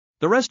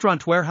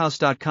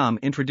TheRestaurantWarehouse.com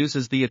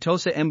introduces the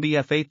Atosa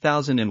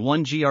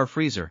MBF8001GR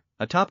freezer,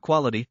 a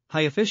top-quality,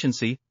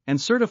 high-efficiency, and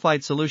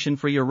certified solution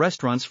for your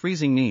restaurant's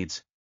freezing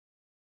needs.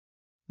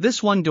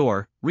 This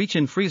one-door,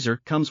 reach-in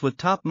freezer comes with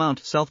top-mount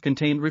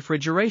self-contained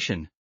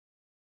refrigeration.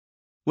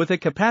 With a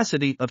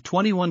capacity of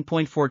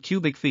 21.4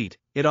 cubic feet,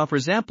 it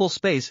offers ample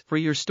space for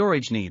your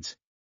storage needs.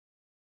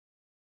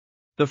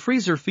 The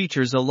freezer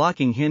features a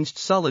locking hinged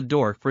solid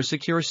door for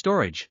secure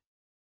storage.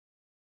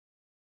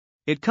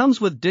 It comes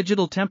with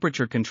digital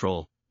temperature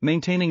control,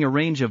 maintaining a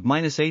range of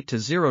 -8 to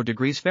 0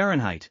 degrees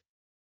Fahrenheit.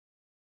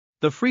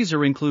 The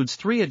freezer includes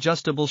 3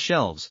 adjustable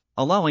shelves,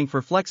 allowing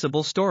for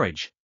flexible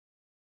storage.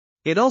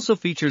 It also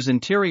features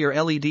interior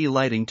LED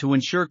lighting to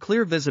ensure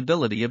clear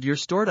visibility of your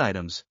stored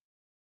items.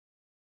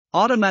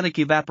 Automatic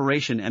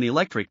evaporation and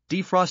electric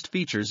defrost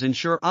features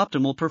ensure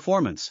optimal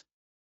performance.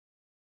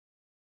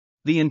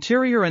 The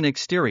interior and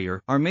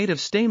exterior are made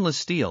of stainless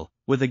steel,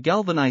 with a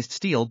galvanized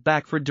steel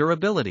back for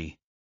durability.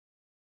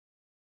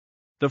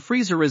 The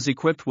freezer is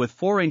equipped with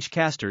 4-inch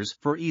casters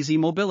for easy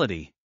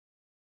mobility.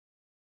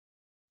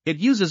 It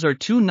uses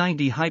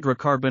R290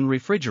 hydrocarbon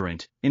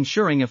refrigerant,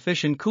 ensuring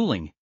efficient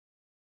cooling.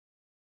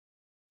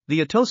 The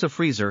Atosa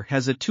freezer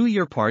has a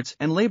 2-year parts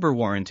and labor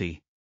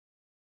warranty.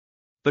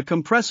 The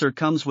compressor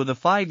comes with a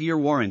 5-year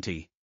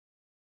warranty.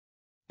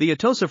 The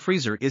Atosa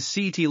freezer is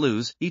CET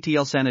Luz,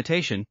 ETL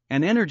Sanitation,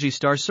 and Energy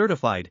Star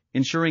certified,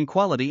 ensuring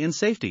quality and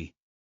safety.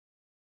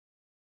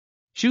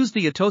 Choose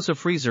the Atosa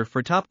freezer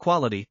for top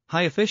quality,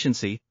 high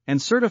efficiency, and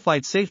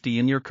certified safety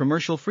in your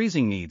commercial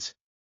freezing needs.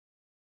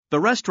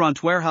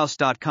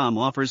 TheRestaurantWarehouse.com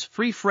offers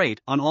free freight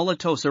on all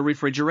Atosa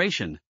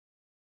refrigeration.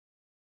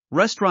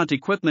 Restaurant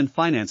equipment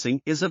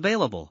financing is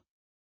available.